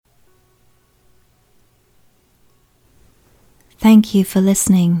Thank you for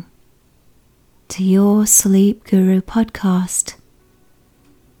listening to Your Sleep Guru podcast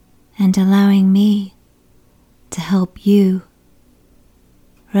and allowing me to help you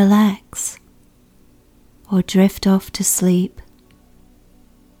relax or drift off to sleep.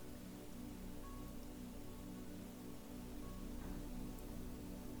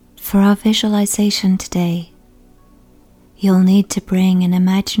 For our visualization today, you'll need to bring an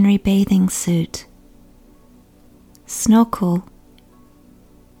imaginary bathing suit, snorkel,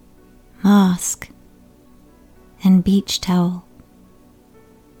 mask, and beach towel.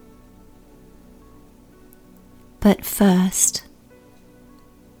 But first,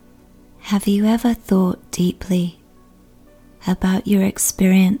 have you ever thought deeply about your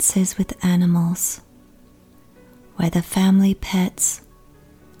experiences with animals, whether family pets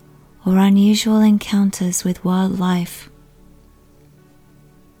or unusual encounters with wildlife?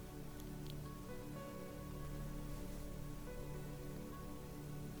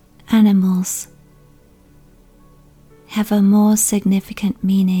 Animals have a more significant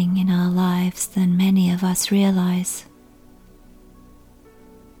meaning in our lives than many of us realize.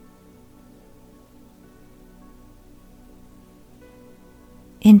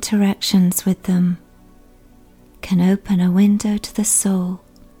 Interactions with them can open a window to the soul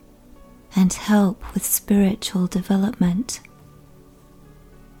and help with spiritual development.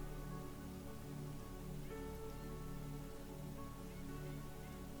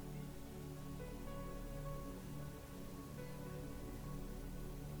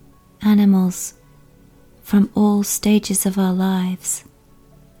 Animals from all stages of our lives,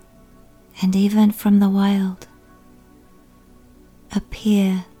 and even from the wild,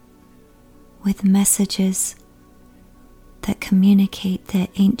 appear with messages that communicate their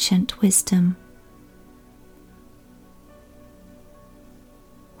ancient wisdom,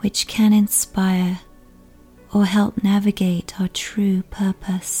 which can inspire or help navigate our true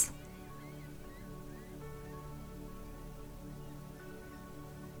purpose.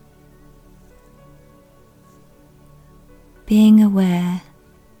 Being aware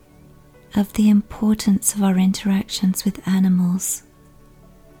of the importance of our interactions with animals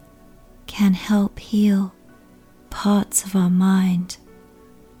can help heal parts of our mind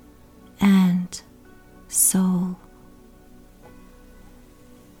and soul.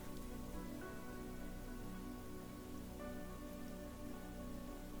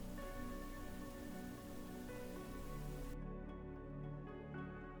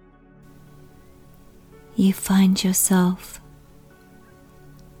 You find yourself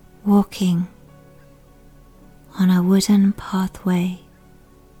walking on a wooden pathway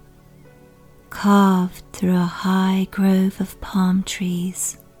carved through a high grove of palm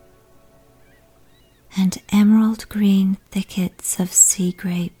trees and emerald green thickets of sea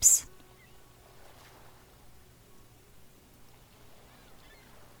grapes.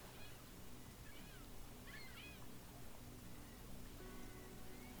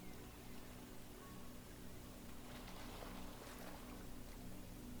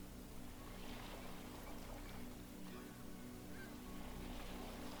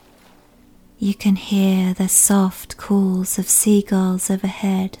 You can hear the soft calls of seagulls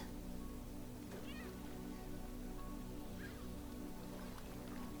overhead,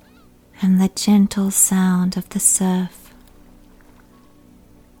 and the gentle sound of the surf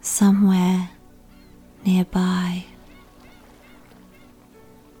somewhere nearby.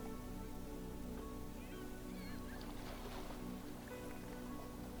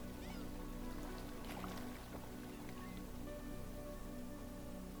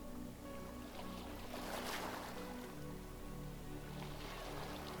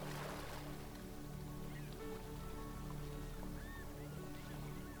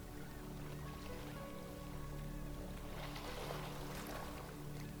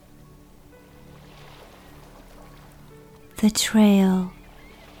 The trail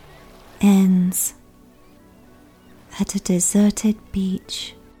ends at a deserted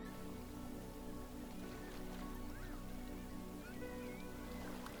beach.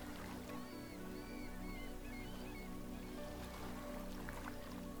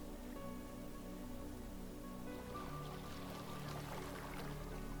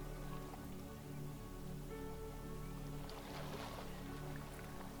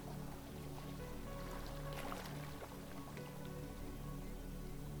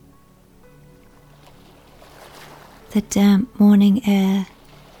 The damp morning air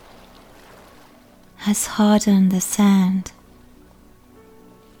has hardened the sand,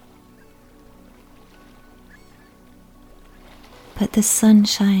 but the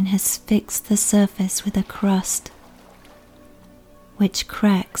sunshine has fixed the surface with a crust which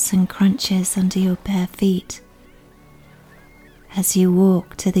cracks and crunches under your bare feet. as you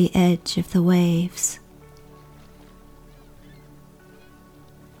walk to the edge of the waves.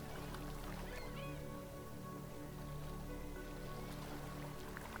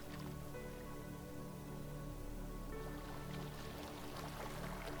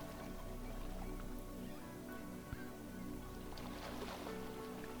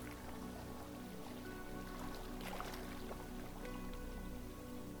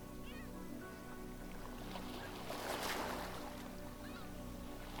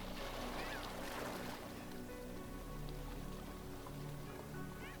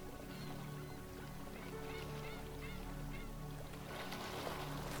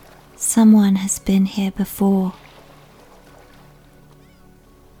 Someone has been here before.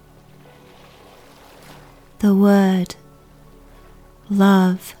 The word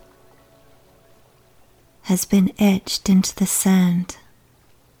love has been etched into the sand.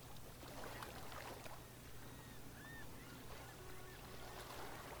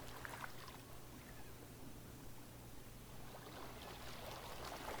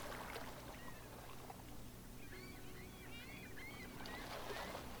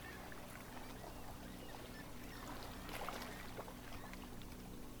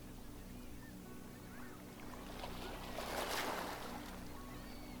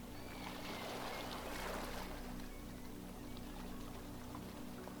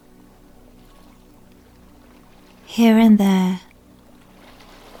 Here and there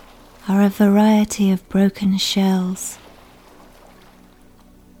are a variety of broken shells,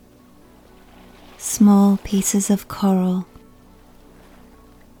 small pieces of coral,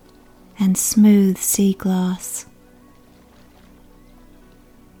 and smooth sea glass.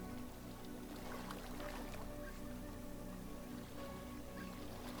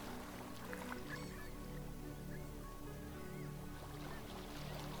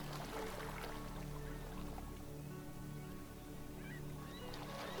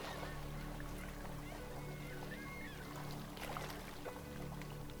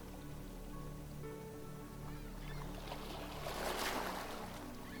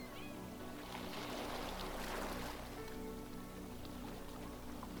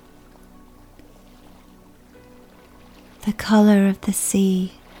 The color of the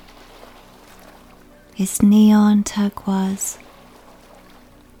sea is neon turquoise,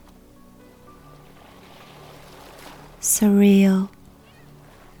 surreal,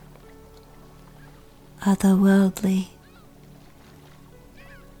 otherworldly.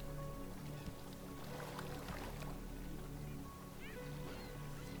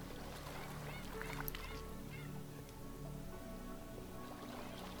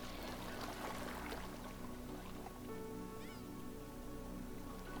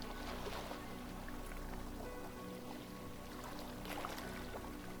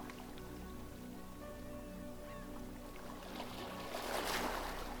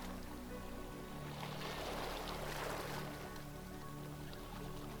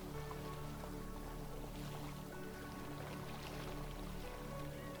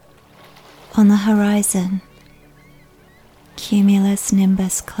 On the horizon, cumulus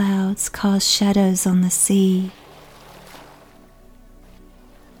nimbus clouds cast shadows on the sea.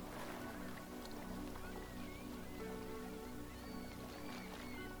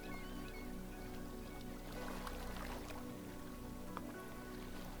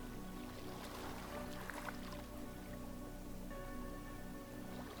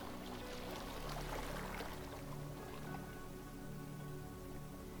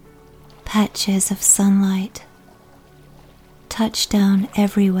 Patches of sunlight touch down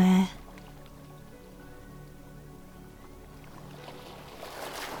everywhere.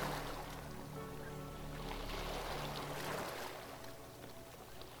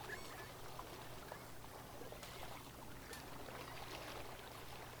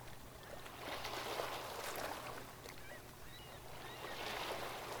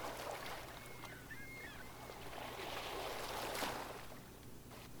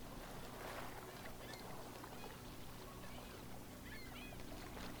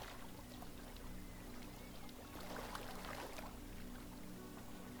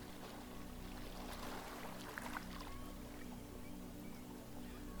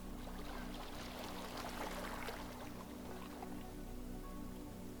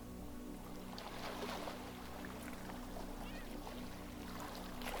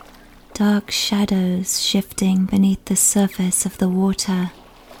 Dark shadows shifting beneath the surface of the water.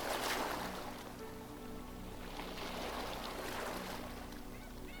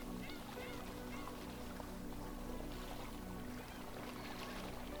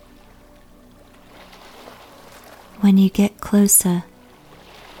 When you get closer,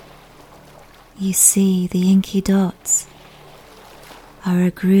 you see the inky dots are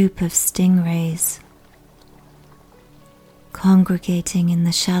a group of stingrays congregating in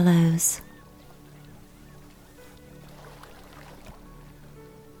the shallows.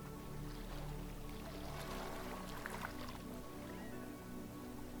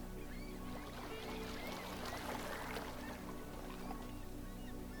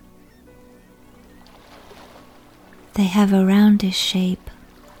 They have a roundish shape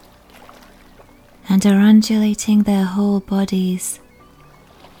and are undulating their whole bodies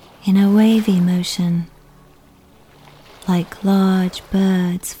in a wavy motion, like large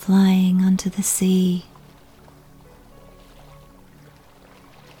birds flying onto the sea.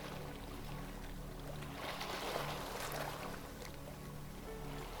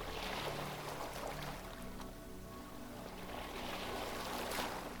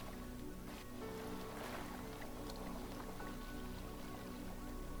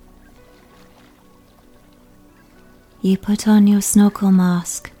 You put on your snorkel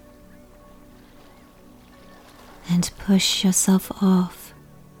mask and push yourself off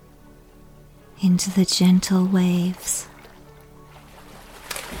into the gentle waves.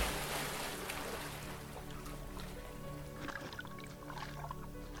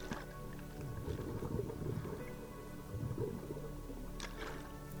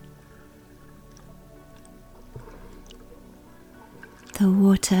 The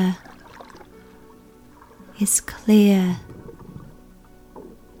water is clear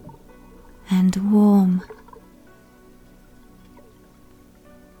and warm,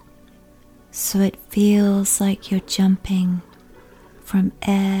 so it feels like you're jumping from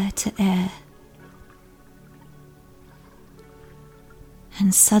air to air,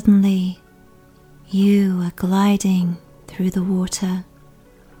 and suddenly you are gliding through the water,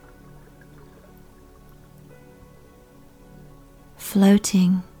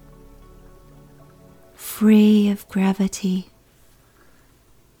 floating, free of gravity,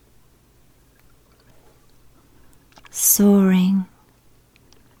 soaring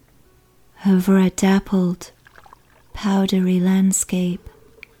over a dappled, powdery landscape.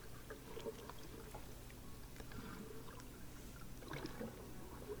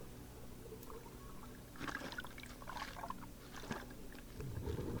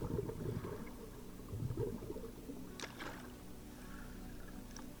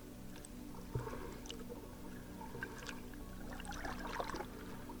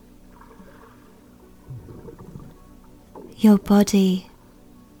 Your body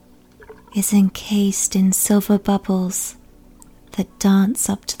is encased in silver bubbles that dance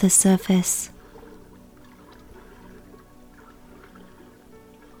up to the surface.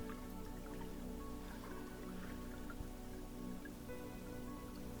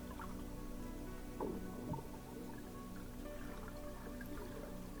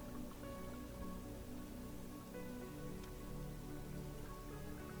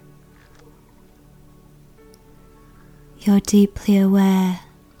 You're deeply aware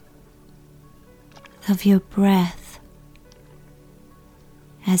of your breath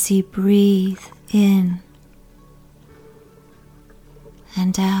as you breathe in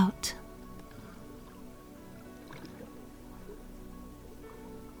and out.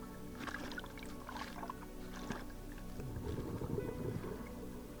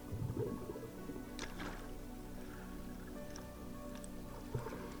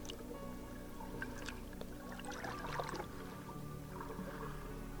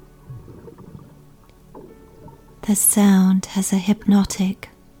 The sound has a hypnotic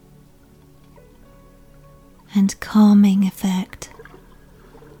and calming effect.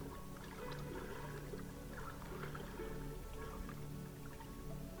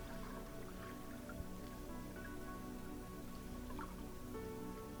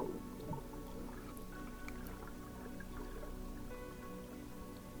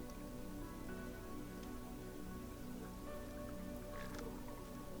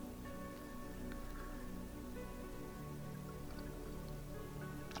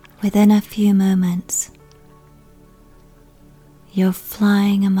 Within a few moments, you're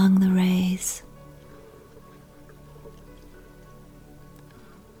flying among the rays.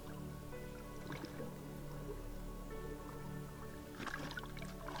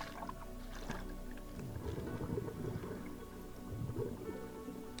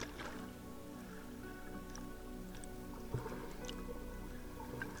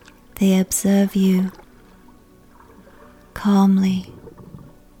 They observe you calmly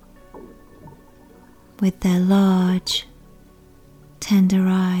with their large, tender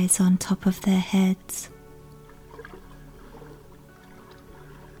eyes on top of their heads.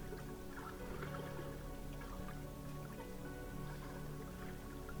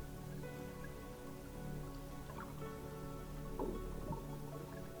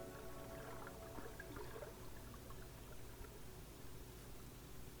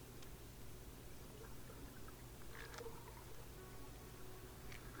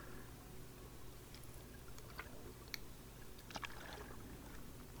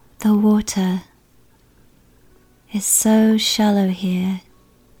 The water is so shallow here,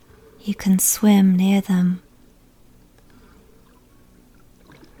 you can swim near them.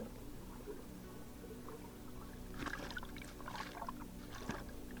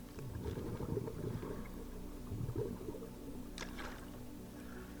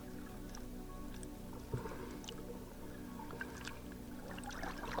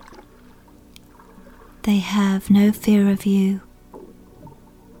 They have no fear of you,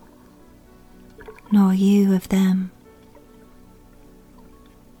 nor you of them.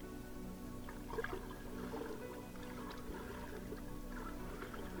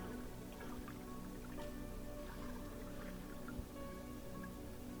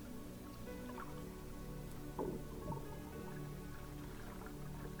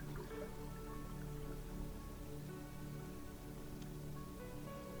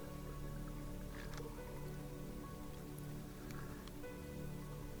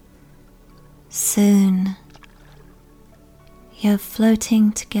 Soon, you're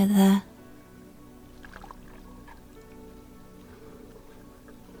floating together,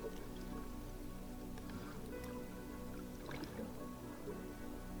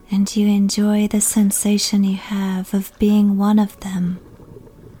 and you enjoy the sensation you have of being one of them.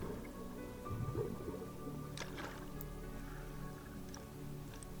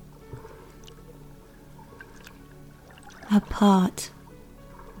 A part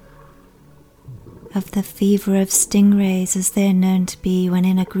of the fever of stingrays as they're known to be when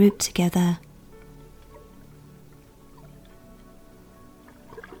in a group together.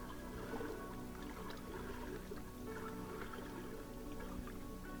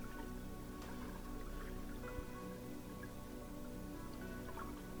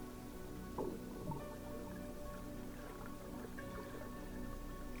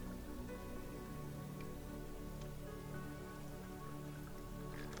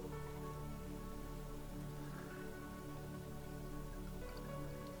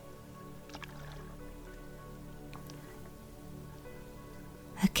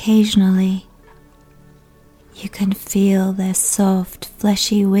 Occasionally, you can feel their soft,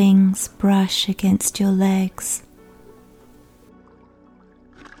 fleshy wings brush against your legs.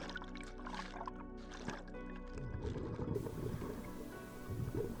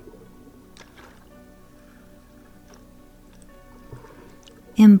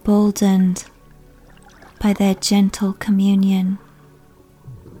 Emboldened by their gentle communion,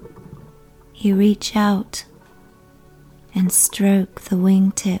 you reach out and stroke the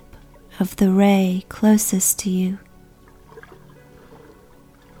wingtip of the ray closest to you.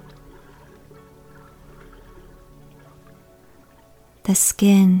 The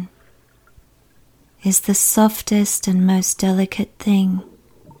skin is the softest and most delicate thing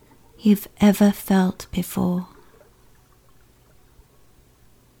you've ever felt before.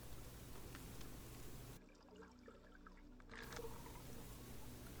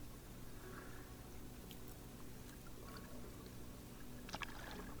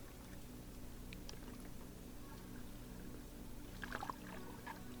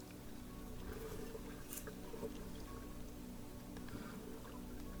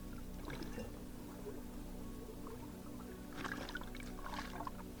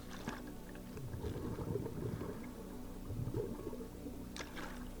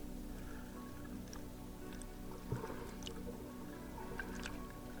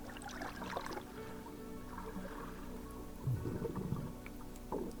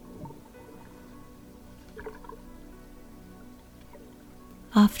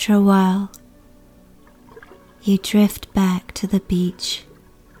 After a while, you drift back to the beach.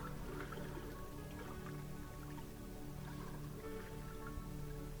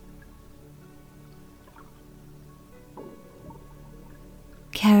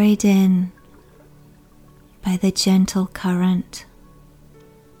 Carried in by the gentle current.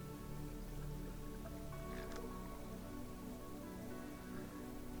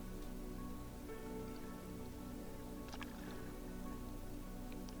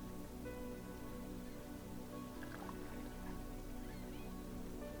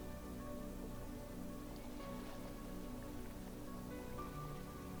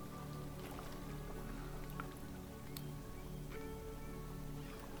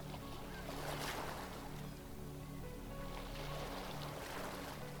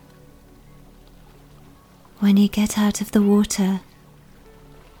 When you get out of the water,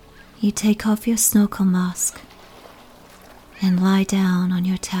 you take off your snorkel mask and lie down on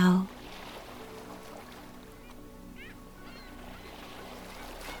your towel.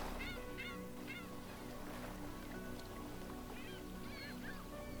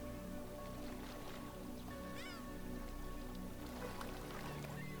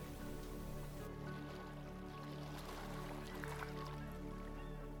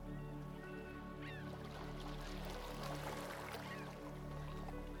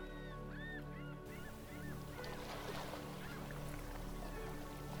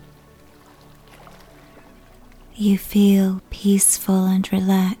 you feel peaceful and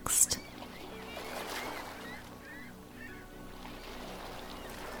relaxed,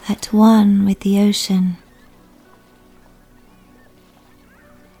 at one with the ocean,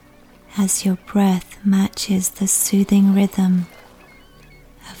 as your breath matches the soothing rhythm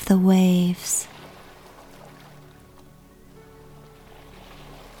of the waves.